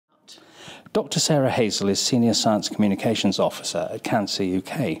Dr. Sarah Hazel is Senior Science Communications Officer at Cancer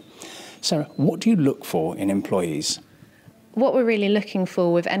UK. Sarah, what do you look for in employees? What we're really looking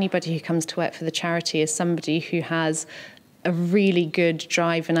for with anybody who comes to work for the charity is somebody who has a really good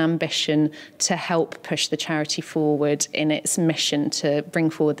drive and ambition to help push the charity forward in its mission to bring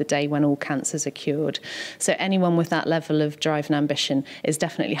forward the day when all cancers are cured. So anyone with that level of drive and ambition is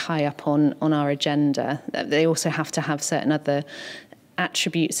definitely high up on our agenda. They also have to have certain other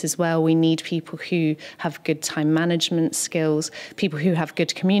attributes as well. We need people who have good time management skills, people who have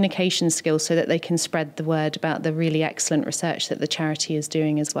good communication skills so that they can spread the word about the really excellent research that the charity is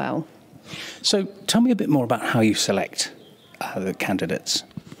doing as well. So tell me a bit more about how you select the candidates.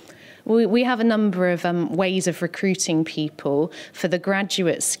 We have a number of ways of recruiting people. For the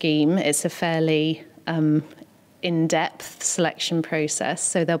graduate scheme, it's a fairly in-depth selection process.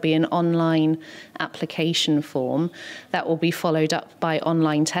 So there'll be an online application form that will be followed up by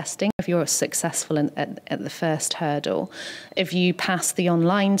online testing if you're successful at the first hurdle. If you pass the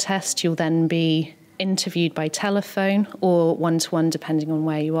online test, you'll then be interviewed by telephone or one-to-one, depending on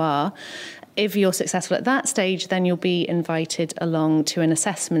where you are. If you're successful at that stage, then you'll be invited along to an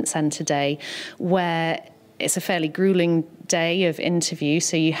assessment centre day where it's a fairly gruelling day of interview.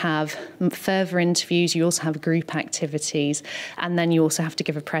 So you have further interviews, you also have group activities, and then you also have to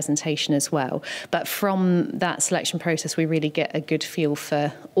give a presentation as well. But from that selection process, we really get a good feel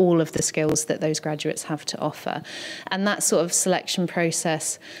for all of the skills that those graduates have to offer. And that sort of selection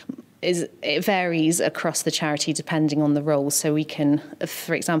process it varies across the charity depending on the role. So we can,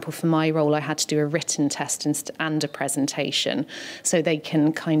 for example, for my role, I had to do a written test and a presentation. So they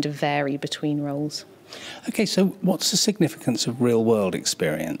can kind of vary between roles. Okay, so what's the significance of real-world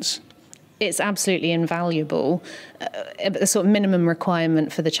experience? It's absolutely invaluable. The sort of minimum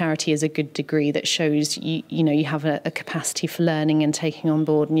requirement for the charity is a good degree that shows you have a capacity for learning and taking on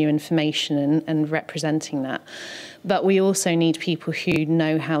board new information and representing that. But we also need people who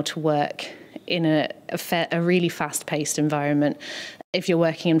know how to work in a really fast-paced environment. If you're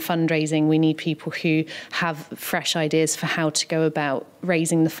working in fundraising, we need people who have fresh ideas for how to go about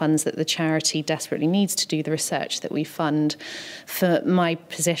raising the funds that the charity desperately needs to do the research that we fund. For my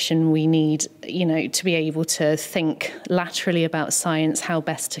position, we need, to be able to think laterally about science, how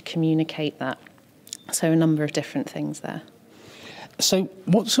best to communicate that. So a number of different things there. So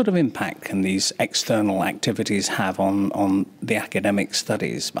what sort of impact can these external activities have on the academic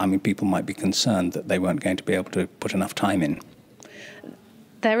studies? I mean, people might be concerned that they weren't going to be able to put enough time in.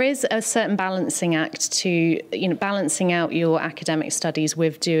 There is a certain balancing act to, balancing out your academic studies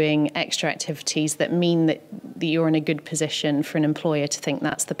with doing extra activities that mean that you're in a good position for an employer to think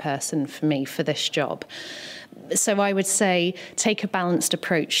that's the person for me for this job. So I would say take a balanced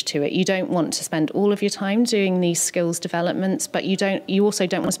approach to it. You don't want to spend all of your time doing these skills developments, but you also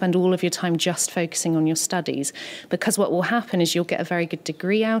don't want to spend all of your time just focusing on your studies, because what will happen is you'll get a very good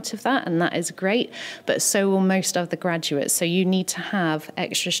degree out of that, and that is great, but so will most of the graduates. So you need to have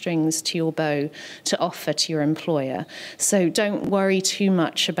extra strings to your bow to offer to your employer. So don't worry too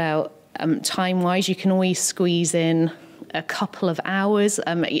much about time-wise. You can always squeeze in a couple of hours.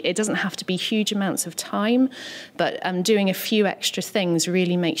 It doesn't have to be huge amounts of time, but doing a few extra things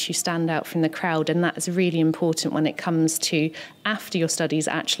really makes you stand out from the crowd, and that's really important when it comes to, after your studies,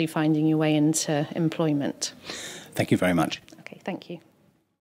 actually finding your way into employment. Thank you very much. Okay, thank you.